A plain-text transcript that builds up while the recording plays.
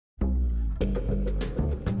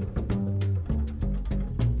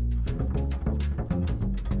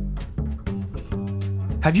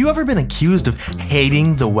Have you ever been accused of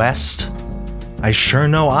hating the West? I sure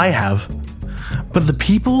know I have. But the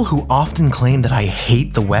people who often claim that I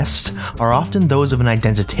hate the West are often those of an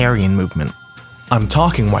identitarian movement. I'm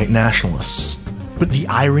talking white nationalists. But the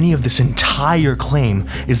irony of this entire claim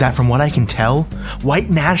is that from what I can tell,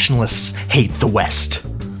 white nationalists hate the West.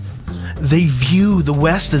 They view the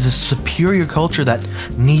West as a superior culture that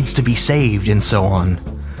needs to be saved and so on.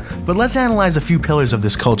 But let's analyze a few pillars of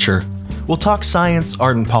this culture. We'll talk science,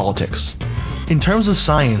 art, and politics. In terms of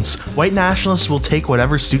science, white nationalists will take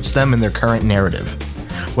whatever suits them in their current narrative,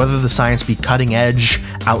 whether the science be cutting edge,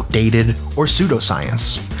 outdated, or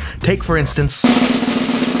pseudoscience. Take, for instance,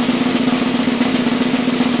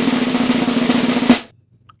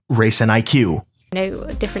 race and IQ.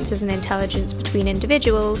 Differences in intelligence between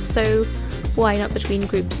individuals, so why not between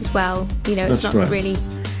groups as well? It's not really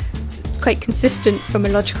quite consistent from a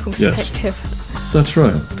logical perspective. Yes. That's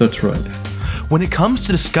right. When it comes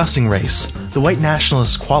to discussing race, the white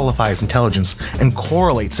nationalist qualifies intelligence and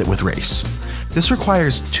correlates it with race. This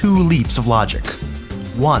requires two leaps of logic.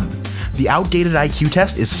 1. The outdated IQ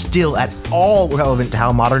test is still at all relevant to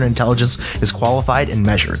how modern intelligence is qualified and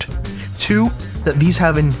measured. 2. That these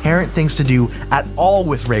have inherent things to do at all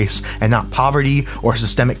with race and not poverty or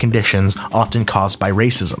systemic conditions often caused by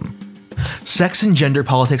racism. Sex and gender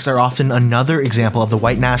politics are often another example of the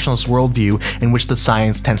white nationalist worldview in which the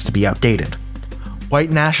science tends to be outdated. White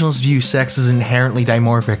nationalists view sex as inherently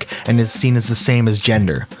dimorphic and is seen as the same as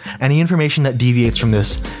gender. Any information that deviates from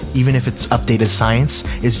this, even if it's updated science,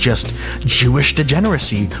 is just Jewish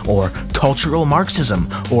degeneracy, or cultural Marxism,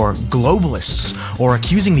 or globalists, or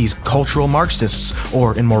accusing these cultural Marxists,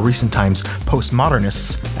 or in more recent times,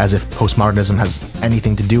 postmodernists, as if postmodernism has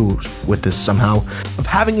anything to do with this somehow, of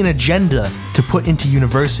having an agenda to put into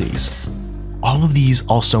universities. All of these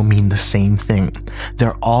also mean the same thing.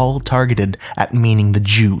 They're all targeted at meaning the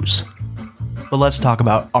Jews. But let's talk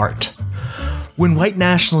about art. When white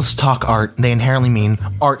nationalists talk art, they inherently mean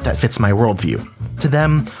art that fits my worldview. To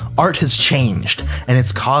them, art has changed, and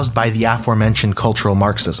it's caused by the aforementioned cultural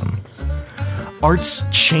Marxism. Art's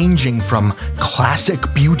changing from classic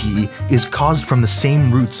beauty is caused from the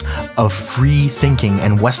same roots of free thinking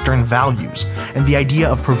and Western values, and the idea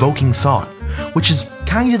of provoking thought, which is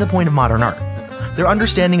kind of the point of modern art. Their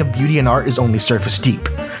understanding of beauty and art is only surface deep.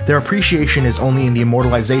 Their appreciation is only in the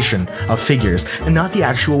immortalization of figures, and not the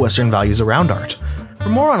actual Western values around art. For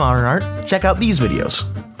more on modern art, check out these videos.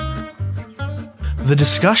 The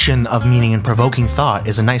discussion of meaning and provoking thought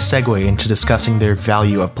is a nice segue into discussing their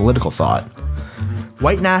value of political thought.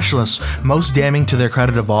 White nationalists, most damning to their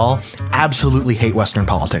credit of all, absolutely hate Western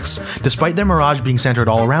politics, despite their mirage being centered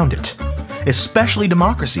all around it. Especially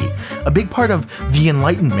democracy. A big part of the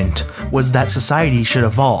Enlightenment was that society should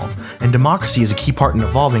evolve, and democracy is a key part in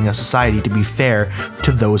evolving a society to be fair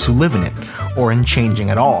to those who live in it, or in changing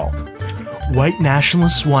at all. White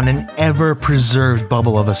nationalists want an ever-preserved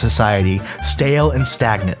bubble of a society, stale and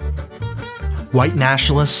stagnant. White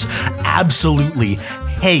nationalists absolutely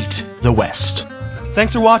hate the West.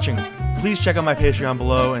 Thanks for watching. Please check out my Patreon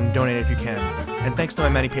below and donate if you can. And thanks to my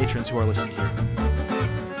many patrons who are listed here.